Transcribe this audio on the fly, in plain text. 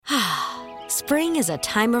Spring is a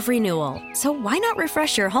time of renewal, so why not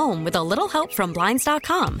refresh your home with a little help from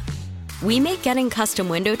Blinds.com? We make getting custom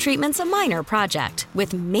window treatments a minor project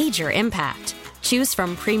with major impact. Choose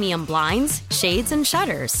from premium blinds, shades, and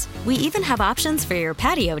shutters. We even have options for your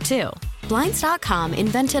patio, too. Blinds.com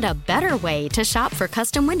invented a better way to shop for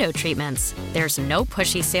custom window treatments. There's no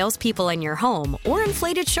pushy salespeople in your home or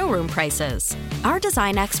inflated showroom prices. Our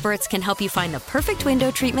design experts can help you find the perfect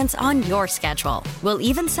window treatments on your schedule. We'll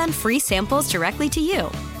even send free samples directly to you.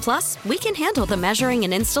 Plus, we can handle the measuring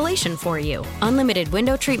and installation for you. Unlimited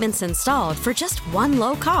window treatments installed for just one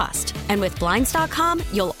low cost. And with Blinds.com,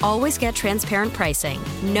 you'll always get transparent pricing.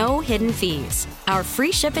 No hidden fees. Our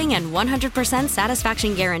free shipping and 100%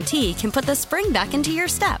 satisfaction guarantee can put the spring back into your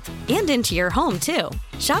step and into your home, too.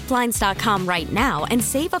 Shop Blinds.com right now and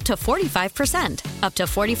save up to 45%. Up to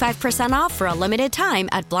 45% off for a limited time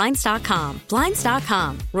at Blinds.com.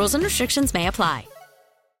 Blinds.com. Rules and restrictions may apply.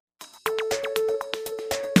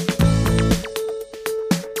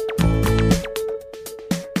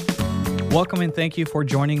 Welcome and thank you for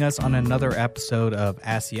joining us on another episode of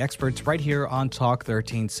Ask the Experts right here on Talk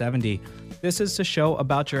 1370. This is the show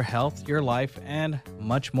about your health, your life, and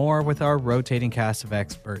much more with our rotating cast of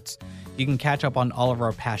experts. You can catch up on all of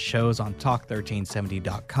our past shows on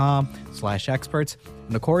talk1370.com/experts.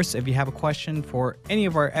 And of course, if you have a question for any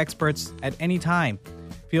of our experts at any time,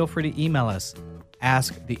 feel free to email us,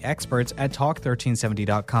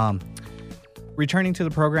 asktheexperts@talk1370.com. Returning to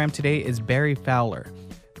the program today is Barry Fowler.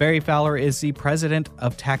 Barry Fowler is the president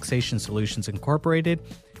of Taxation Solutions Incorporated.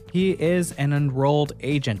 He is an enrolled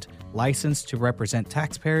agent licensed to represent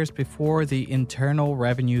taxpayers before the Internal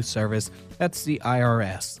Revenue Service, that's the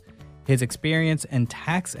IRS. His experience in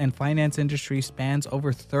tax and finance industry spans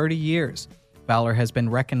over 30 years. Fowler has been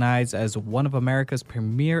recognized as one of America's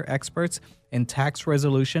premier experts in tax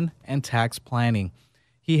resolution and tax planning.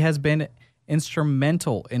 He has been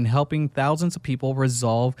instrumental in helping thousands of people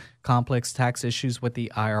resolve complex tax issues with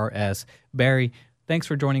the IRS. Barry, thanks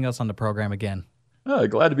for joining us on the program again.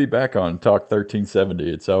 Glad to be back on Talk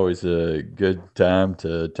 1370. It's always a good time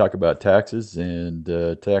to talk about taxes and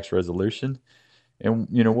tax resolution and,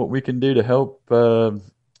 what we can do to help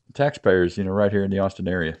taxpayers, right here in the Austin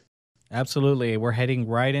area. Absolutely. We're heading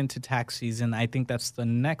right into tax season. I think that's the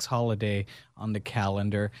next holiday on the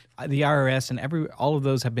calendar. The IRS and all of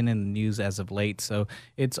those have been in the news as of late. So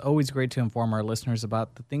it's always great to inform our listeners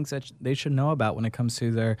about the things that they should know about when it comes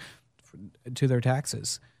to their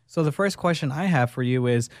taxes. So the first question I have for you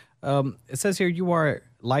is, it says here you are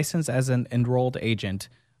licensed as an enrolled agent.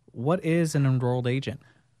 What is an enrolled agent?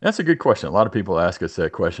 That's a good question. A lot of people ask us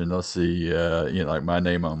that question. They'll see, like my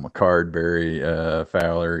name on my card, Barry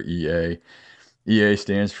Fowler, EA. EA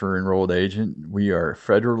stands for Enrolled Agent. We are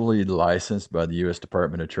federally licensed by the U.S.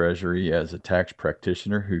 Department of Treasury as a tax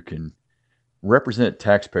practitioner who can represent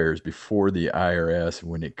taxpayers before the IRS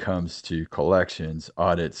when it comes to collections,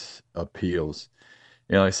 audits, appeals.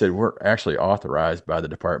 Like I said, we're actually authorized by the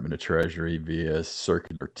Department of Treasury via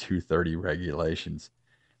Circular 230 regulations.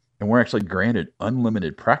 And we're actually granted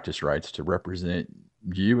unlimited practice rights to represent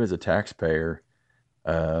you as a taxpayer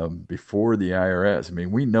before the IRS. I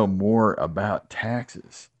mean, we know more about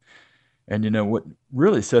taxes. And what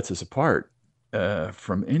really sets us apart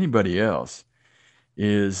from anybody else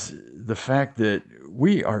is the fact that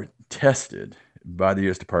we are tested by the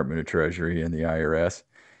U.S. Department of Treasury and the IRS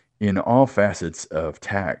in all facets of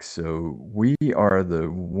tax. So we are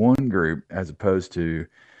the one group, as opposed to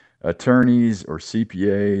attorneys or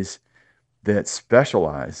CPAs, that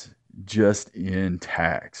specialize just in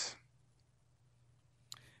tax.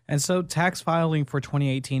 And so tax filing for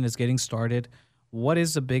 2018 is getting started. What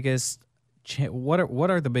is the biggest what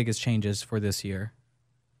are the biggest changes for this year?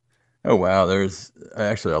 Oh, wow. There's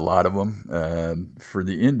actually a lot of them. For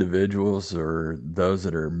the individuals or those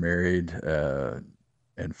that are married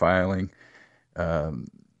and filing,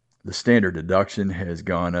 the standard deduction has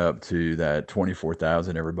gone up to that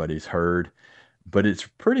 $24,000 everybody's heard, but it's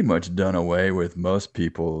pretty much done away with most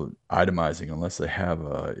people itemizing unless they have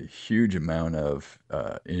a huge amount of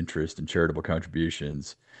interest and charitable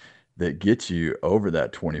contributions that gets you over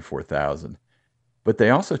that $24,000. But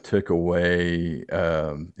they also took away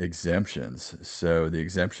exemptions. So the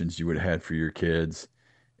exemptions you would have had for your kids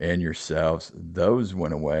and yourselves, those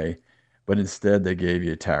went away. But instead, they gave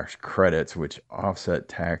you tax credits, which offset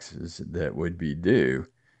taxes that would be due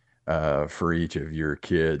for each of your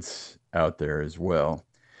kids out there as well.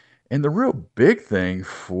 And the real big thing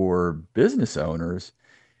for business owners,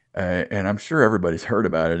 and I'm sure everybody's heard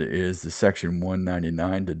about it, is the Section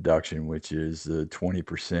 199 deduction, which is the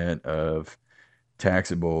 20% of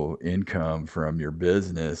taxable income from your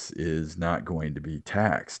business is not going to be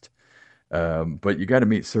taxed. But you got to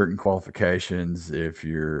meet certain qualifications. If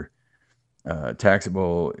your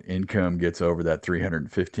taxable income gets over that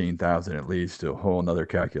 315,000, it leads to a whole nother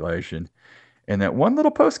calculation. And that one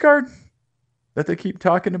little postcard that they keep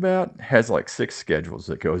talking about has like 6 schedules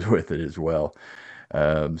that goes with it as well.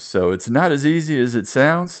 So it's not as easy as it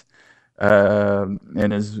sounds,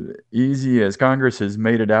 and as easy as Congress has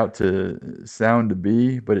made it out to sound to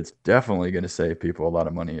be, but it's definitely going to save people a lot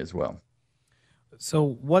of money as well.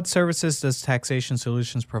 So, what services does Taxation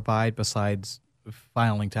Solutions provide besides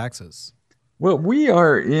filing taxes? Well, we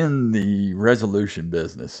are in the resolution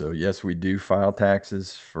business. So, yes, we do file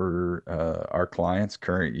taxes for our clients,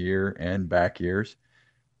 current year and back years.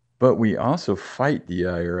 But we also fight the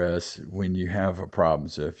IRS when you have a problem.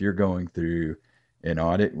 So, if you're going through an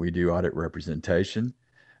audit, we do audit representation.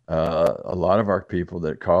 A lot of our people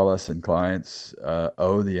that call us and clients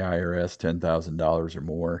owe the IRS $10,000 or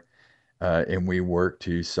more. And we work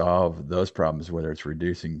to solve those problems, whether it's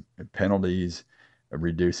reducing penalties,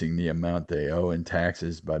 reducing the amount they owe in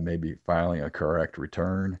taxes by maybe filing a correct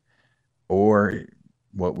return, or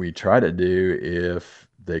what we try to do if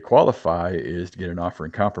they qualify is to get an offer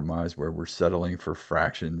in compromise where we're settling for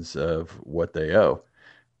fractions of what they owe.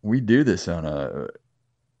 We do this on a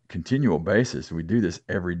continual basis. We do this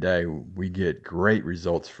every day. We get great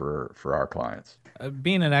results for our clients.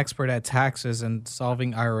 Being an expert at taxes and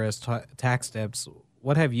solving IRS tax debts,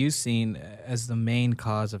 what have you seen as the main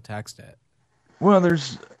cause of tax debt? Well,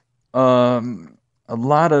 there's a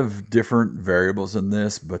lot of different variables in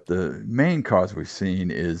this, but the main cause we've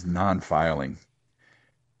seen is non-filing.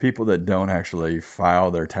 People that don't actually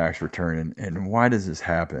file their tax return. And why does this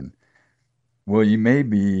happen? Well, you may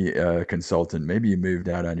be a consultant. Maybe you moved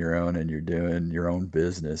out on your own and you're doing your own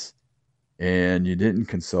business and you didn't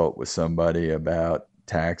consult with somebody about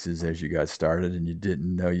taxes as you got started and you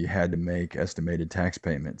didn't know you had to make estimated tax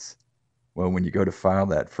payments. Well, when you go to file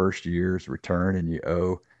that first year's return and you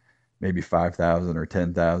owe maybe 5,000 or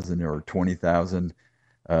 10,000 or 20,000,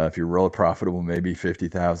 if you're really profitable, maybe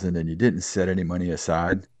 50,000, and you didn't set any money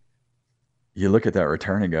aside, you look at that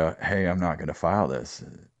return and go, "Hey, I'm not going to file this.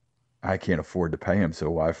 I can't afford to pay them, so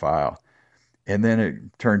why file?" And then it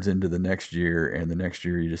turns into the next year, and the next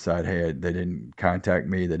year you decide, "Hey, they didn't contact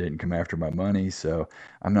me, they didn't come after my money, so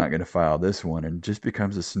I'm not going to file this one," and it just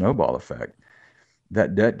becomes a snowball effect.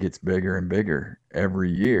 That debt gets bigger and bigger every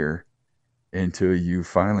year until you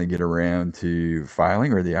finally get around to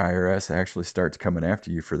filing, or the IRS actually starts coming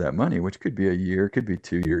after you for that money, which could be a year, could be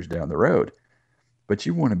 2 years down the road. But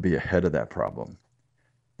you want to be ahead of that problem.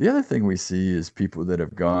 The other thing we see is people that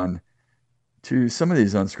have gone to some of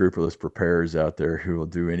these unscrupulous preparers out there who will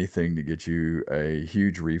do anything to get you a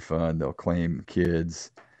huge refund. They'll claim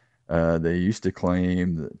kids. They used to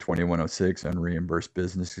claim the 2106 unreimbursed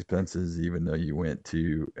business expenses, even though you went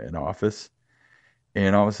to an office.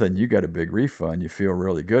 And all of a sudden, you got a big refund. You feel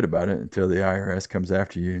really good about it until the IRS comes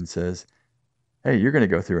after you and says, "Hey, you're going to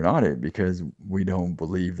go through an audit because we don't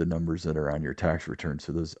believe the numbers that are on your tax return."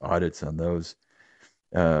 So those audits on those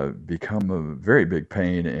become a very big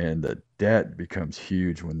pain, and the debt becomes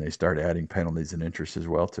huge when they start adding penalties and interest as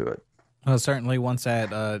well to it. Well, certainly, once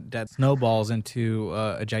that debt snowballs into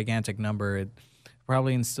a gigantic number, it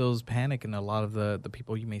probably instills panic in a lot of the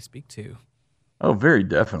people you may speak to. Oh, very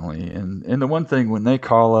definitely. And the one thing when they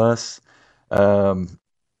call us, um,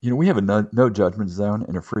 we have a no judgment zone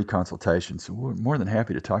and a free consultation. So we're more than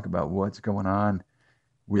happy to talk about what's going on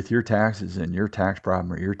with your taxes and your tax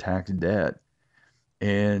problem or your tax debt,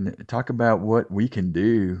 and talk about what we can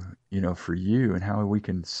do, for you and how we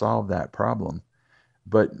can solve that problem.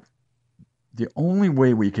 But the only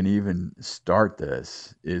way we can even start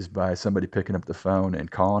this is by somebody picking up the phone and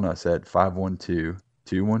calling us at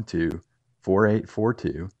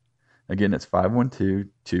 512-212-4842. Again, it's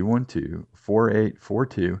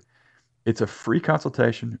 512-212-4842. It's a free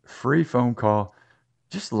consultation, free phone call.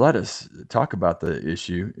 Just let us talk about the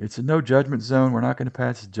issue. It's a no judgment zone. We're not going to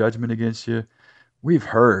pass judgment against you. We've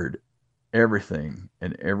heard everything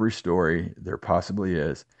and every story there possibly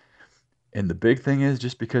is. And the big thing is,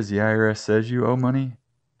 just because the IRS says you owe money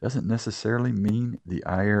doesn't necessarily mean the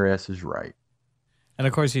IRS is right. And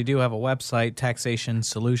of course, you do have a website,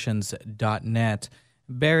 taxationsolutions.net.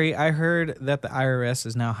 Barry, I heard that the IRS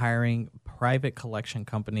is now hiring private collection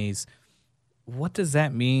companies. What does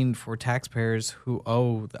that mean for taxpayers who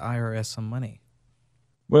owe the IRS some money?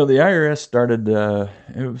 Well, the IRS started,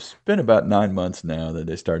 it's been about 9 months now that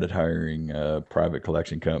they started hiring private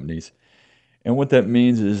collection companies. And what that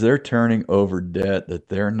means is they're turning over debt that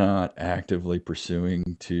they're not actively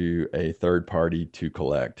pursuing to a third party to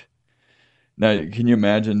collect. Now, can you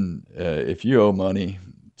imagine if you owe money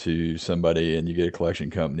to somebody and you get a collection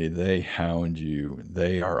company, they hound you.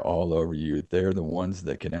 They are all over you. They're the ones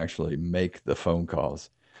that can actually make the phone calls.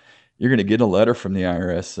 You're going to get a letter from the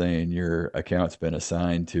IRS saying your account's been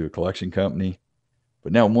assigned to a collection company.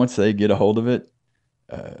 But now, once they get a hold of it,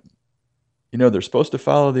 uh, they're supposed to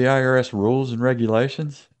follow the IRS rules and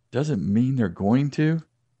regulations. Doesn't mean they're going to.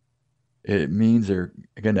 It means they're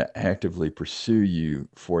going to actively pursue you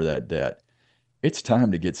for that debt. It's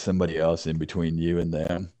time to get somebody else in between you and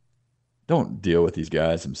them. Don't deal with these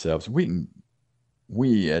guys themselves.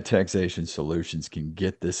 We at Taxation Solutions can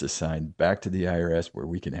get this assigned back to the IRS where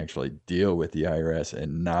we can actually deal with the IRS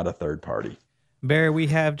and not a third party. Barry, we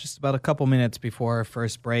have just about a couple minutes before our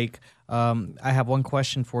first break. I have one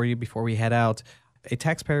question for you before we head out. A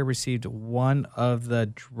taxpayer received one of the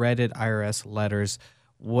dreaded IRS letters.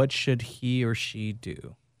 What should he or she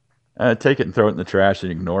do? Take it and throw it in the trash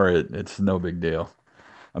and ignore it. It's no big deal.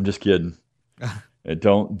 I'm just kidding.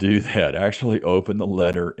 Don't do that. Actually open the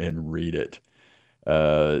letter and read it.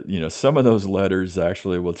 Some of those letters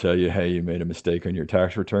actually will tell you, hey, you made a mistake on your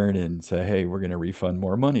tax return and say, hey, we're going to refund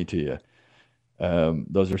more money to you.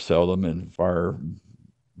 Those are seldom and far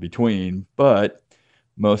between, but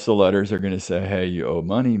most of the letters are going to say, hey, you owe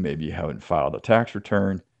money. Maybe you haven't filed a tax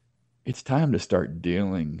return. It's time to start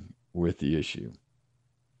dealing with the issue.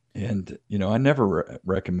 And, I never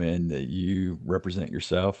recommend that you represent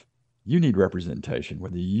yourself. You need representation,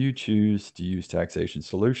 whether you choose to use Taxation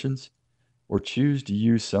Solutions or choose to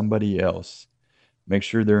use somebody else. Make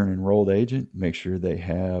sure they're an enrolled agent. Make sure they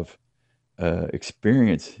have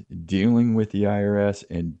experience dealing with the IRS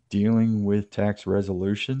and dealing with tax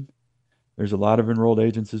resolution. There's a lot of enrolled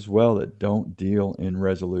agents as well that don't deal in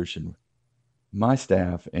resolution. My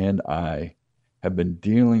staff and I have been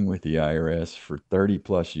dealing with the IRS for 30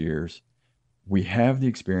 plus years. We have the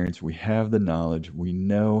experience, we have the knowledge, we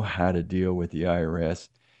know how to deal with the IRS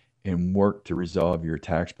and work to resolve your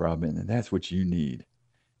tax problem. And that's what you need.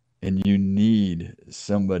 And you need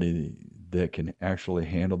somebody that can actually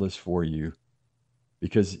handle this for you.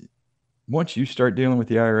 Because once you start dealing with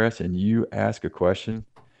the IRS and you ask a question,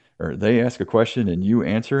 or they ask a question and you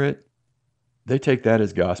answer it, they take that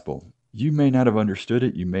as gospel. You may not have understood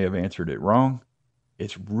it. You may have answered it wrong.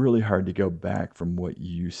 It's really hard to go back from what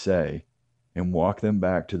you say and walk them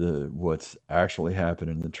back to what's actually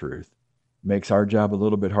happening, the truth. Makes our job a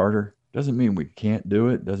little bit harder. Doesn't mean we can't do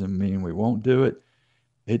it. Doesn't mean we won't do it.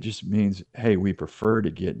 It just means, hey, we prefer to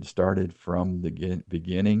get started from the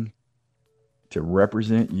beginning to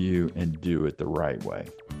represent you and do it the right way.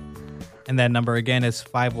 And that number again is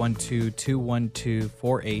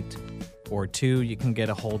 512-212-4842. You can get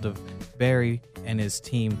a hold of Barry and his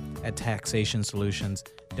team at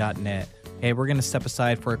taxationsolutions.net. Hey, we're going to step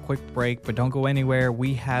aside for a quick break, but don't go anywhere.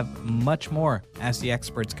 We have much more Ask the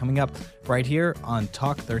Experts coming up right here on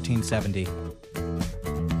Talk 1370.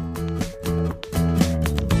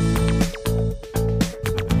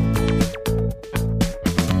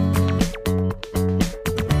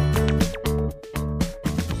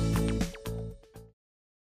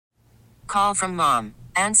 Call from mom.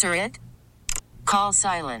 Answer it. Call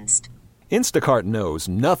silenced. Instacart knows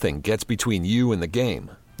nothing gets between you and the game.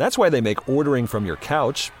 That's why they make ordering from your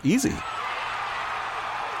couch easy.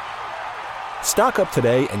 Stock up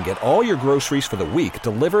today and get all your groceries for the week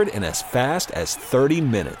delivered in as fast as 30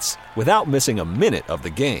 minutes without missing a minute of the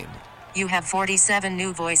game. You have 47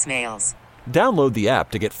 new voicemails. Download the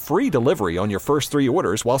app to get free delivery on your first 3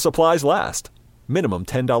 orders while supplies last. Minimum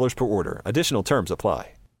 $10 per order. Additional terms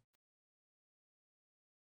apply.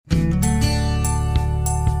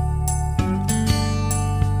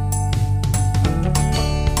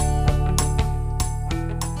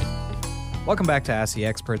 Welcome back to Ask the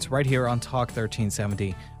Experts right here on Talk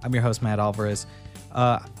 1370. I'm your host, Matt Alvarez.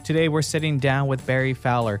 Today we're sitting down with Barry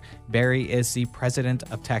Fowler. Barry is the president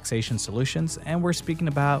of Taxation Solutions, and we're speaking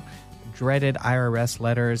about dreaded IRS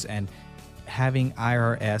letters and having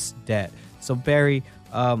IRS debt. So Barry,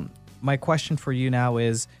 my question for you now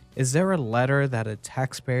is there a letter that a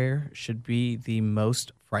taxpayer should be the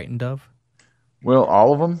most frightened of? Well,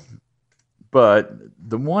 all of them, but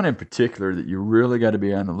the one in particular that you really got to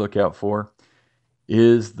be on the lookout for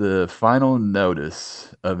is the final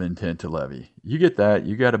notice of intent to levy. You get that,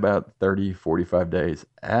 you got about 30, 45 days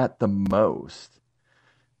at the most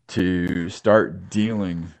to start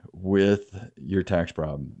dealing with your tax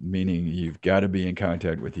problem, meaning you've got to be in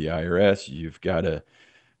contact with the IRS. You've got to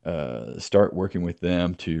start working with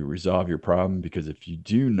them to resolve your problem, because if you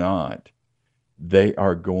do not, they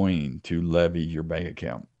are going to levy your bank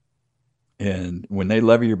account. And when they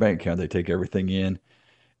levy your bank account, they take everything in.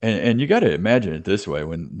 And you got to imagine it this way.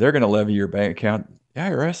 When they're going to levy your bank account, the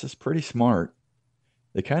IRS is pretty smart.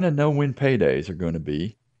 They kind of know when paydays are going to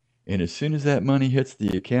be. And as soon as that money hits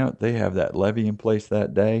the account, they have that levy in place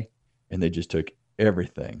that day, and they just took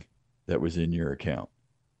everything that was in your account.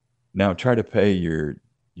 Now try to pay your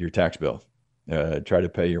tax bill. Try to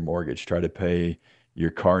pay your mortgage. Try to pay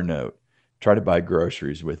your car note. Try to buy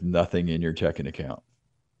groceries with nothing in your checking account.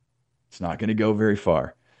 It's not going to go very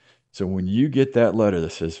far. So when you get that letter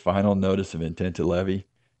that says final notice of intent to levy,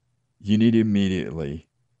 you need to immediately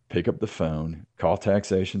pick up the phone, call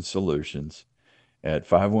Taxation Solutions at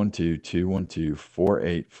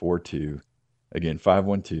 512-212-4842. Again,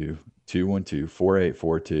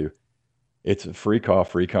 512-212-4842. It's a free call,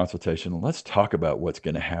 free consultation. Let's talk about what's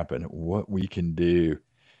going to happen, what we can do,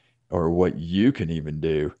 or what you can even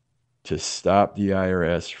do to stop the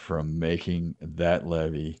IRS from making that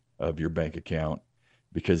levy of your bank account,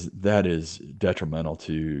 because that is detrimental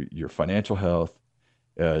to your financial health.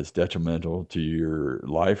 It's detrimental to your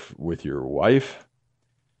life with your wife.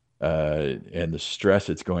 And the stress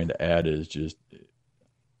it's going to add is just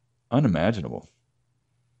unimaginable.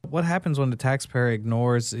 What happens when the taxpayer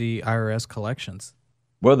ignores the IRS collections?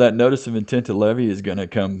 Well, that notice of intent to levy is going to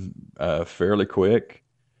come fairly quick.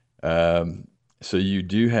 So you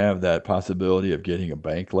do have that possibility of getting a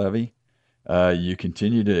bank levy. You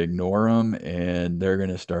continue to ignore them, and they're going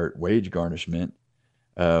to start wage garnishment.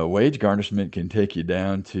 Wage garnishment can take you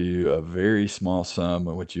down to a very small sum,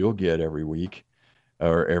 which you'll get every week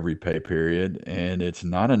or every pay period, and it's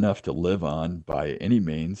not enough to live on by any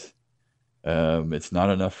means. It's not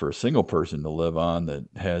enough for a single person to live on that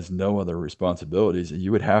has no other responsibilities.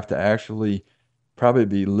 You would have to actually probably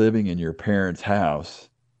be living in your parents' house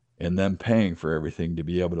and them paying for everything to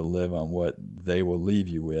be able to live on what they will leave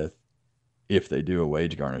you with if they do a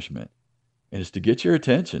wage garnishment. And it's to get your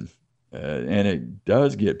attention. And it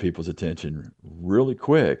does get people's attention really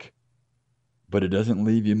quick, but it doesn't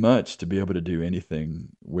leave you much to be able to do anything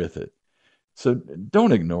with it. So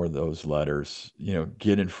don't ignore those letters.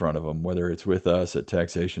 Get in front of them, whether it's with us at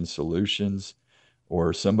Taxation Solutions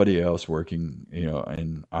or somebody else working,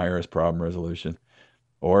 in IRS problem resolution.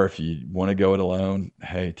 Or if you want to go it alone,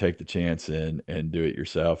 hey, take the chance and do it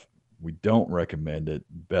yourself. We don't recommend it.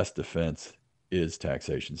 Best defense is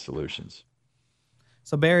Taxation Solutions.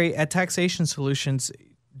 So, Barry, at Taxation Solutions,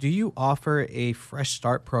 do you offer a fresh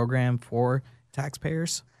start program for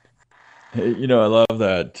taxpayers? Hey, I love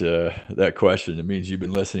that question. It means you've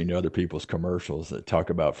been listening to other people's commercials that talk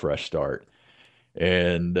about Fresh Start.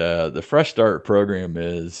 And the Fresh Start program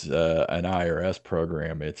is an IRS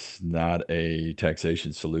program. It's not a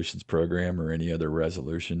Taxation Solutions program or any other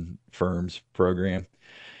resolution firm's program.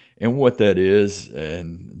 And what that is,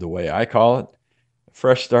 and the way I call it,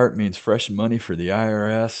 Fresh Start means fresh money for the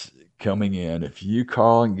IRS coming in. If you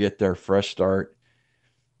call and get their Fresh Start,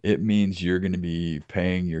 it means you're going to be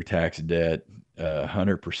paying your tax debt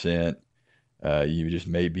 100%. You just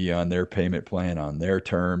may be on their payment plan on their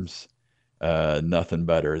terms. Nothing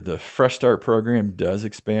better. The Fresh Start program does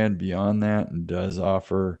expand beyond that and does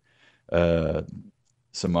offer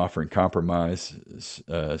some offering compromise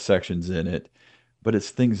sections in it, but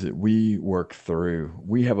it's things that we work through.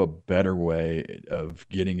 We have a better way of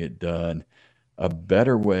getting it done, a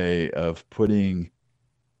better way of putting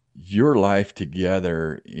your life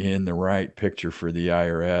together in the right picture for the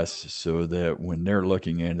IRS so that when they're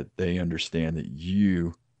looking at it, they understand that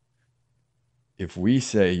if we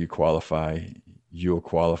say you qualify, you'll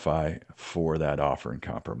qualify for that offer and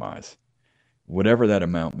compromise, whatever that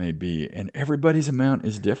amount may be. And everybody's amount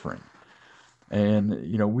is different. And,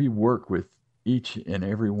 we work with each and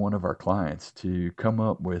every one of our clients to come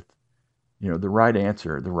up with, the right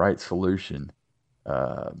answer, the right solution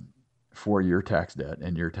for your tax debt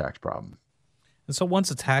and your tax problem. And so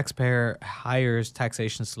once a taxpayer hires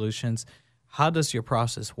Taxation Solutions, how does your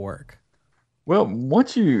process work? Well,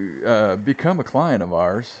 once you become a client of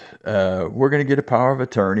ours, we're going to get a power of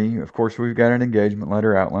attorney. Of course, we've got an engagement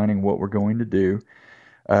letter outlining what we're going to do.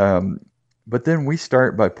 But then we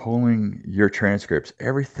start by pulling your transcripts,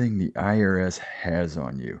 everything the IRS has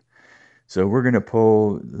on you. So we're going to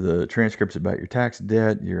pull the transcripts about your tax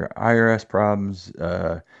debt, your IRS problems,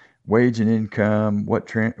 wage and income, what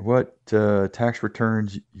tax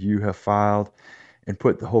returns you have filed, and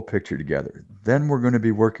put the whole picture together. Then we're going to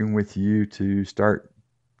be working with you to start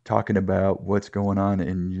talking about what's going on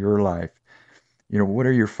in your life. What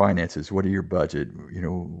are your finances? What are your budget?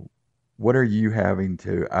 What are you having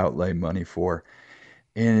to outlay money for?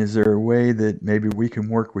 And is there a way that maybe we can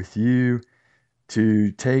work with you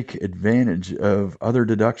to take advantage of other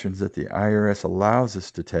deductions that the IRS allows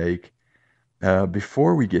us to take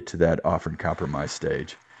before we get to that offer and compromise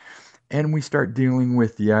stage? And we start dealing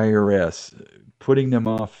with the IRS, putting them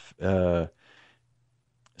off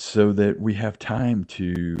so that we have time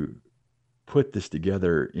to put this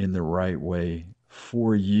together in the right way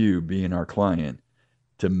for you, being our client,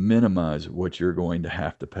 to minimize what you're going to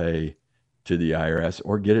have to pay to the IRS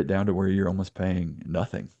or get it down to where you're almost paying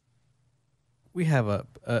nothing. We have a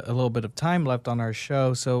little bit of time left on our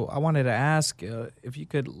show, so I wanted to ask if you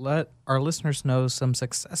could let our listeners know some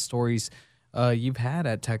success stories you've had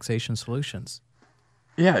at Taxation Solutions.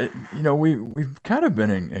 Yeah, we've kind of been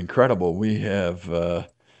incredible. We have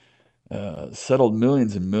settled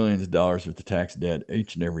millions and millions of dollars with the tax debt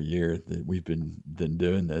each and every year that we've been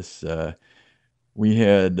doing this. We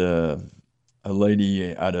had a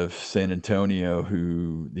lady out of San Antonio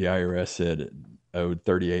who the IRS said owed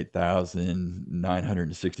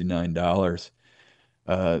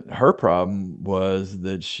 $38,969. Her problem was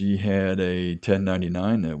that she had a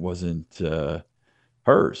 1099 that wasn't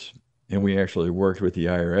hers. And we actually worked with the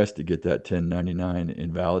IRS to get that 1099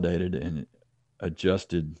 invalidated and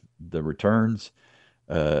adjusted the returns,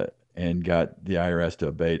 uh, and got the IRS to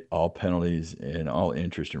abate all penalties and all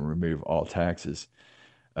interest and remove all taxes.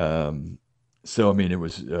 Um, so, I mean, it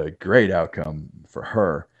was a great outcome for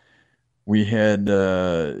her. We had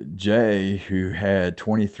Jay, who had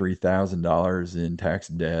 $23,000 in tax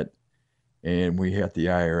debt, and we had the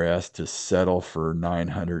IRS to settle for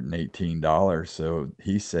 $918. So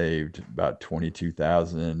he saved about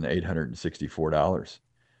 $22,864.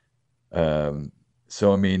 Um,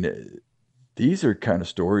 so, I mean, these are kind of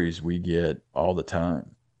stories we get all the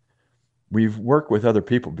time. We've worked with other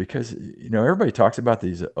people because, everybody talks about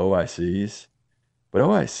these OICs, but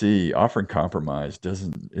OIC, offering compromise,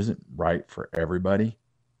 isn't right for everybody.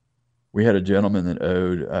 We had a gentleman that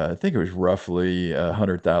owed, I think it was roughly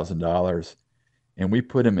 $100,000, and we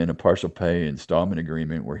put him in a partial pay installment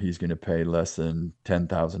agreement where he's going to pay less than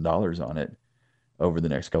 $10,000 on it over the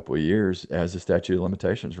next couple of years as the statute of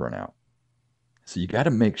limitations run out. So you got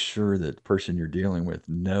to make sure that the person you're dealing with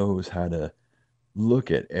knows how to look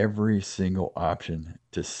at every single option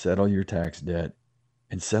to settle your tax debt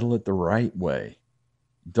and settle it the right way.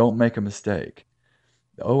 Don't make a mistake.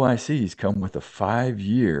 The OICs come with a 5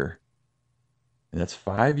 year, and that's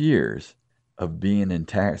 5 years of being in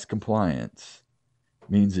tax compliance.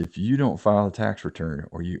 Means if you don't file a tax return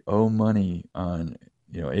or you owe money on,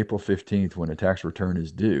 April 15th when a tax return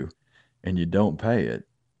is due and you don't pay it,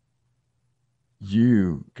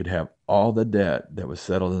 you could have all the debt that was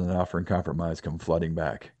settled in an offer and compromise come flooding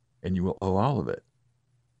back, and you will owe all of it.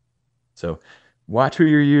 So watch who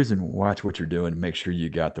you're using, watch what you're doing, and make sure you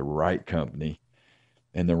got the right company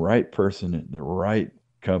and the right person. The right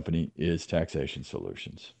company is Taxation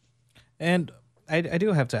Solutions. And I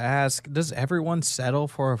do have to ask, does everyone settle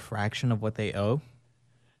for a fraction of what they owe?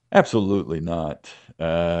 Absolutely not.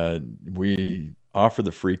 We offer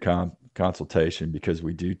the free consultation because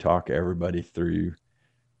we do talk everybody through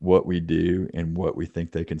what we do and what we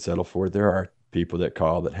think they can settle for. There are people that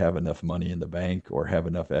call that have enough money in the bank or have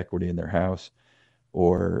enough equity in their house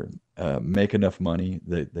or make enough money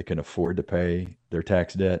that they can afford to pay their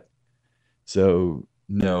tax debt. So,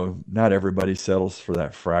 no, not everybody settles for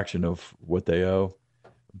that fraction of what they owe,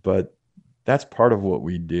 but that's part of what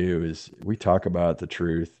we do is we talk about the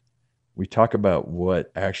truth. We talk about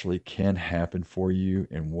what actually can happen for you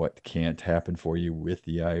and what can't happen for you with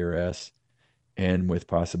the IRS and with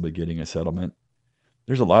possibly getting a settlement.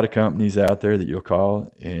 There's a lot of companies out there that you'll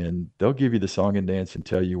call and they'll give you the song and dance and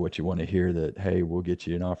tell you what you want to hear, that, hey, we'll get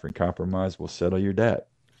you an offer in compromise. We'll settle your debt.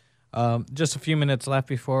 Just a few minutes left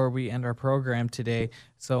before we end our program today.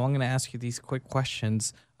 So I'm going to ask you these quick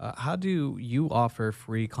questions. How do you offer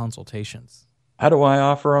free consultations? How do I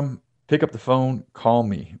offer them? Pick up the phone, call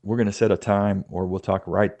me. We're going to set a time or we'll talk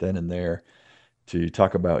right then and there to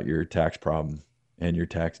talk about your tax problem and your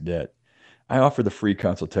tax debt. I offer the free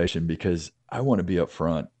consultation because I want to be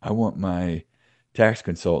upfront. I want my tax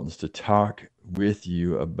consultants to talk with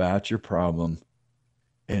you about your problem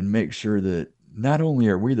and make sure that not only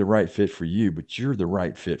are we the right fit for you, but you're the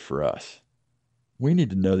right fit for us. We need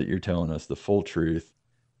to know that you're telling us the full truth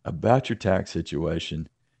about your tax situation,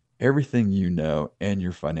 everything you know, and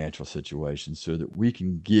your financial situation so that we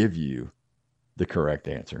can give you the correct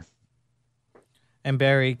answer. And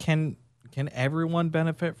Barry, can everyone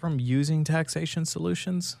benefit from using Taxation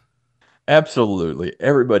Solutions? Absolutely.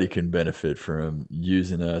 Everybody can benefit from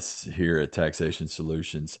using us here at Taxation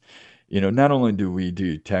Solutions. Not only do we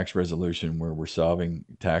do tax resolution where we're solving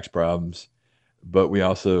tax problems, but we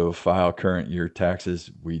also file current year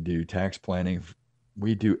taxes. We do tax planning.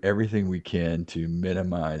 We do everything we can to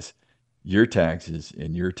minimize your taxes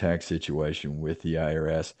and your tax situation with the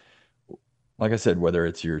IRS. Like I said, whether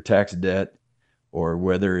it's your tax debt or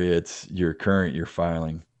whether it's your current year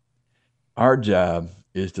filing, our job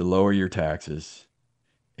is to lower your taxes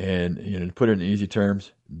and, to put it in easy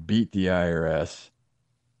terms, beat the IRS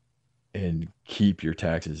and keep your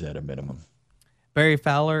taxes at a minimum. Barry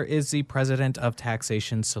Fowler is the president of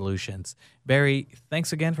Taxation Solutions. Barry,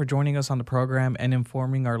 thanks again for joining us on the program and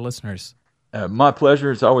informing our listeners. My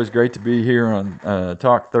pleasure. It's always great to be here on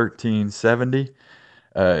Talk 1370.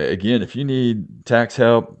 Again, if you need tax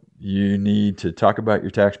help, you need to talk about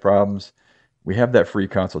your tax problems, we have that free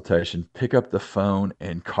consultation. Pick up the phone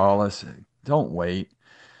and call us. Don't wait.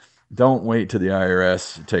 Don't wait till the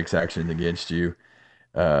IRS takes action against you.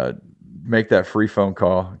 Make that free phone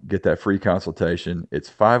call. Get that free consultation. It's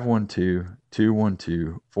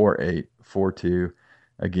 512-212-4842.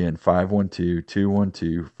 Again,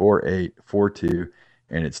 512-212-4842.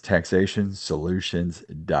 And it's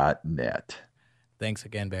taxationsolutions.net. Thanks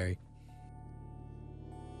again, Barry.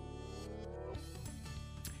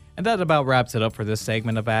 And that about wraps it up for this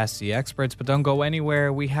segment of Ask the Experts. But don't go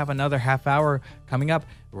anywhere. We have another half hour coming up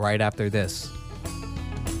right after this.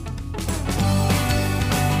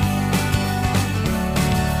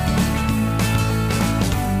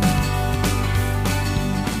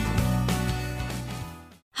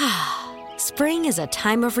 Spring is a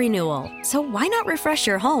time of renewal, so why not refresh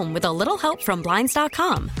your home with a little help from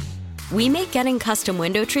Blinds.com? We make getting custom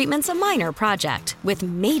window treatments a minor project with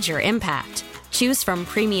major impact. Choose from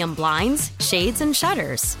premium blinds, shades, and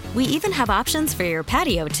shutters. We even have options for your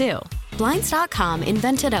patio, too. Blinds.com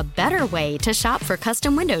invented a better way to shop for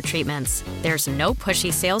custom window treatments. There's no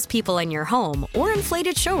pushy salespeople in your home or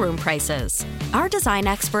inflated showroom prices. Our design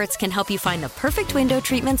experts can help you find the perfect window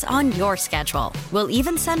treatments on your schedule. We'll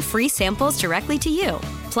even send free samples directly to you.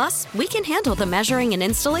 Plus, we can handle the measuring and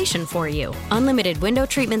installation for you. Unlimited window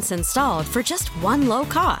treatments installed for just one low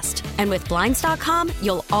cost. And with Blinds.com,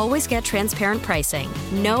 you'll always get transparent pricing.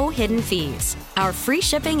 No hidden fees. Our free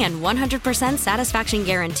shipping and 100% satisfaction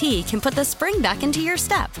guarantee can put the spring back into your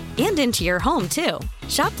step and into your home, too.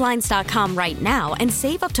 Shop Blinds.com right now and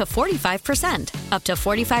save up to 45%. Up to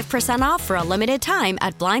 45% off for a limited time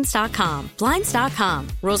at Blinds.com. Blinds.com.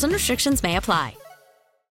 Rules and restrictions may apply.